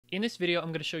In this video,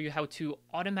 I'm going to show you how to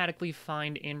automatically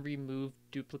find and remove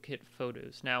duplicate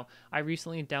photos. Now, I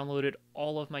recently downloaded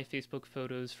all of my Facebook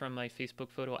photos from my Facebook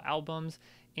photo albums,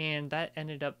 and that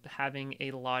ended up having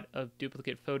a lot of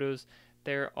duplicate photos.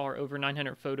 There are over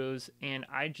 900 photos, and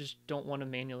I just don't want to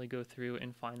manually go through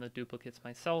and find the duplicates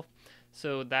myself.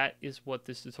 So that is what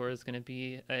this tutorial is going to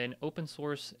be, an open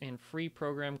source and free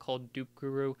program called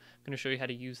dupeGuru. I'm going to show you how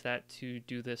to use that to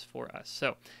do this for us.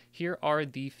 So here are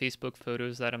the Facebook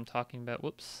photos that I'm talking about.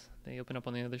 Whoops, they open up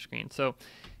on the other screen. So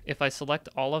if I select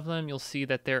all of them, you'll see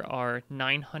that there are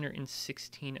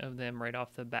 916 of them right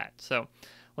off the bat. So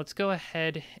let's go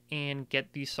ahead and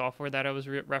get the software that I was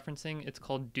referencing. It's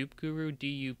called dupeGuru,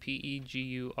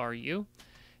 D-U-P-E-G-U-R-U.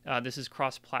 This is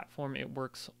cross-platform. It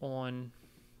works on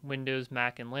Windows,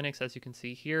 Mac, and Linux, as you can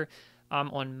see here.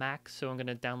 I'm on Mac, so I'm going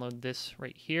to download this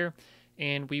right here.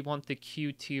 And we want the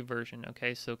Qt version,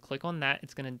 okay? So click on that.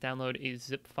 It's going to download a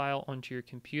zip file onto your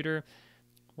computer.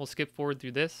 We'll skip forward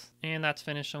through this, and that's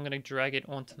finished. I'm going to drag it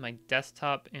onto my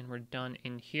desktop, and we're done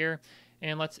in here.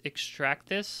 And let's extract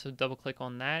this, so double click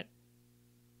on that.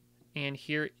 And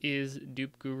here is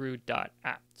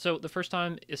dupeguru.app. So the first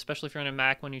time, especially if you're on a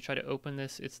Mac, when you try to open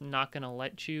this, it's not going to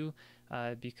let you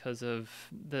because of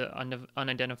the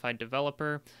unidentified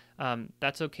developer.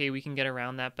 That's okay. We can get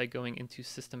around that by going into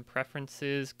System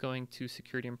Preferences, going to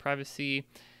Security and Privacy,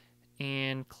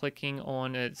 and clicking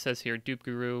on, it says here,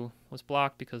 dupeGuru was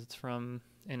blocked because it's from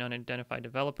an unidentified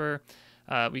developer.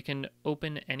 We can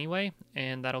open anyway,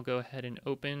 and that'll go ahead and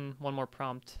open. One more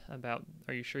prompt about,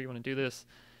 are you sure you want to do this?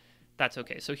 That's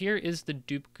okay. So here is the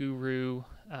dupeGuru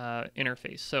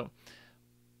interface. So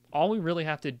all we really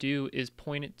have to do is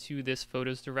point it to this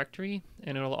photos directory,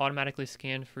 and it'll automatically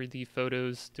scan for the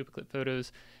photos, duplicate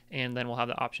photos, and then we'll have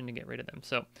the option to get rid of them.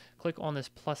 So click on this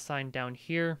plus sign down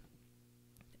here,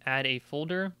 add a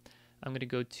folder. I'm going to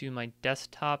go to my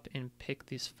desktop and pick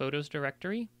this photos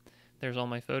directory. There's all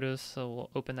my photos, so we'll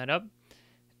open that up.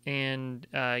 And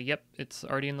yep, it's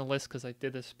already in the list because I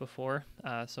did this before,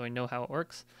 so I know how it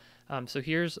works. So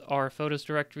here's our photos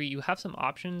directory. You have some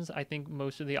options. I think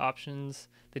most of the options,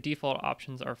 the default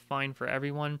options, are fine for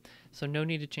everyone, so no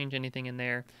need to change anything in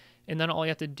there. And then all you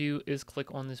have to do is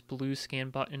click on this blue scan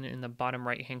button in the bottom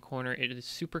right hand corner. It is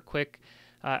super quick.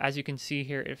 As you can see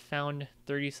here, it found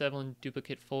 37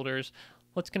 duplicate folders.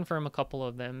 Let's confirm a couple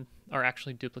of them are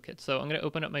actually duplicates. So I'm going to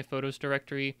open up my photos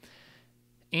directory,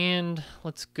 and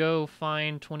let's go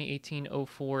find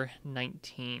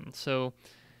 2018-04-19. So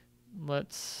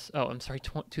let's, oh, I'm sorry,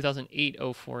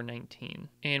 2008-04-19.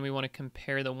 And we want to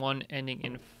compare the one ending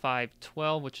in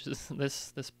 512, which is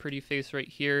this pretty face right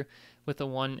here, with the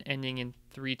one ending in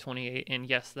 328. And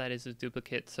yes, that is a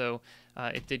duplicate, so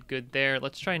it did good there.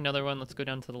 Let's try another one. Let's go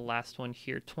down to the last one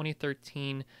here,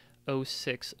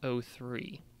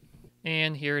 2013-06-03.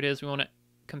 And here it is. We want to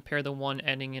compare the one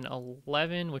ending in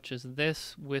 11, which is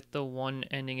this, with the one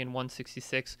ending in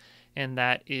 166, and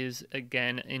that is,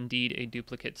 again, indeed a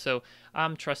duplicate. So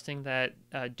I'm trusting that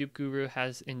dupeGuru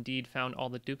has indeed found all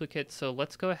the duplicates. So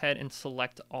let's go ahead and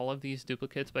select all of these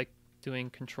duplicates by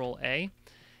doing Control-A,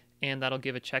 and that'll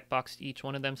give a checkbox to each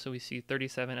one of them, so we see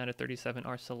 37 out of 37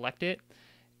 are selected.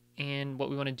 And what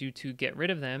we want to do to get rid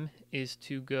of them is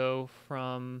to go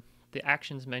from the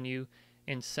Actions menu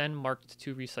and send marked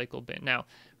to recycle bin. Now,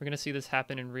 we're going to see this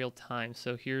happen in real time.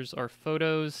 So here's our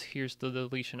photos. Here's the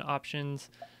deletion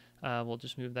options. We'll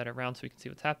just move that around so we can see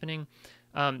what's happening.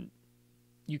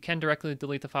 You can directly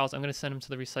delete the files. I'm going to send them to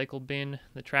the recycle bin,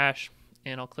 the trash,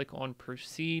 and I'll click on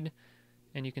proceed.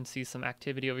 And you can see some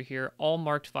activity over here. All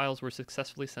marked files were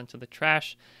successfully sent to the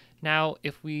trash. Now,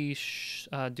 if we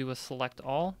do a select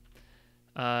all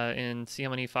and see how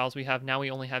many files we have, now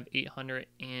we only have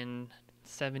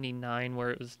 879 where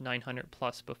it was 900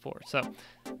 plus before. So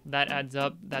that adds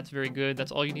up. That's very good.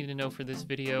 That's all you need to know for this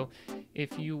video.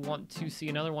 If you want to see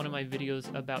another one of my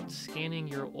videos about scanning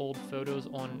your old photos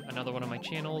on another one of my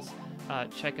channels,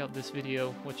 check out this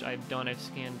video, which I've done. I've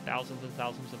scanned thousands and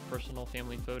thousands of personal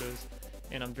family photos,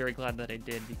 and I'm very glad that I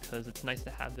did because it's nice to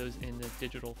have those in the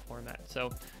digital format.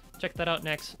 So check that out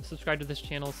next. Subscribe to this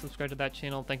channel, subscribe to that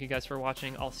channel. Thank you guys for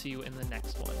watching. I'll see you in the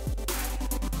next one.